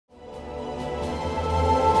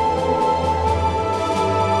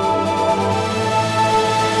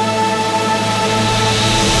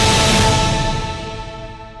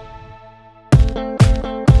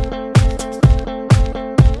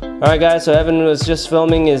Alright guys, so Evan was just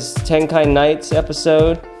filming his Tenkai Nights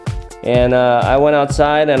episode, and I went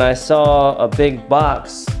outside and I saw a big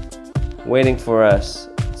box waiting for us.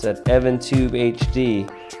 It said EvanTubeHD,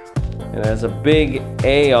 and it has a big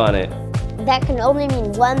A on it. That can only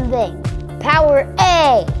mean one thing. PowerA!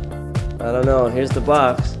 I don't know, here's the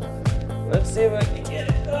box. Let's see if I can get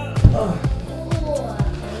it.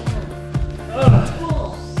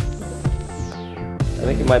 I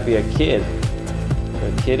think it might be a kid. Is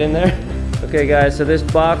there a kid in there? Okay guys, so this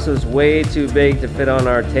box was way too big to fit on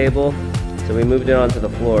our table, so we moved it onto the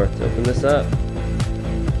floor. Let's open this up.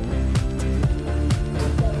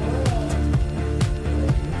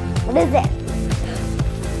 What is it?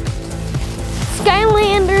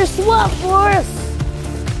 Skylanders Swap Force!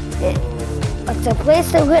 It's a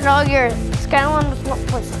place to put all your Skylanders Swap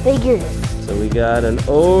Force figures. So we got an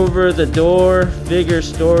over-the-door figure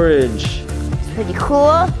storage. It's pretty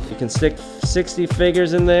cool. You can stick 60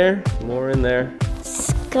 figures in there, more in there.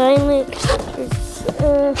 Skylanders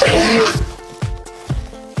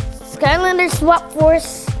Swap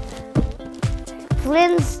Force.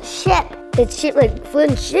 Flynn's ship. It's shaped like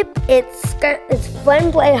Flynn's ship. It's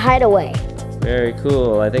FunPlay HideAway. Very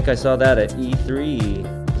cool. I think I saw that at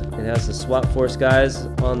E3. It has the Swap Force guys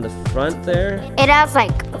on the front there. It has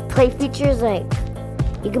like play features, like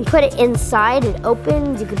you can put it inside, it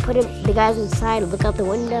opens, you can put the guys inside, look out the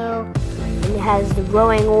window. And it has the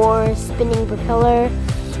rowing oar, spinning propeller,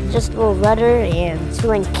 just a little rudder, and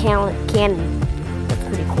swirling cannon. That's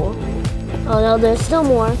pretty cool. Oh no, there's still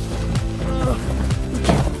more.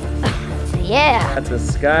 So yeah. At the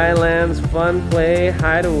Skylands FunPlay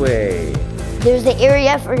HideAway. There's the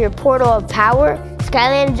area for your portal of power.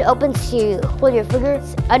 Skylands opens to hold your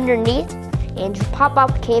figures underneath, and you pop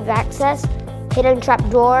up cave access, hidden trap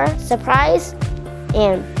door, surprise,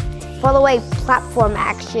 and fall-away platform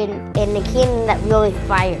action, and a cannon that really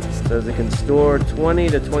fires. Says it can store 20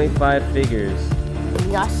 to 25 figures. And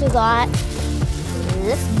we also got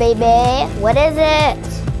this baby. What is it?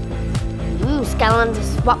 Ooh,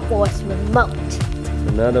 Skylanders Swap Force remote.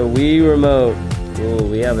 Another Wii remote. Ooh,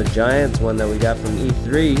 we have a Giants one that we got from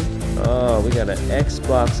E3. Oh, we got an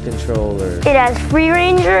Xbox controller. It has Free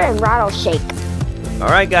Ranger and Rattle Shake.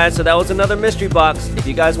 Alright guys, so that was another mystery box. If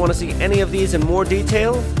you guys want to see any of these in more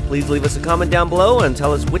detail, please leave us a comment down below and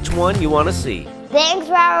tell us which one you want to see. Thanks,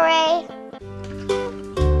 PowerA.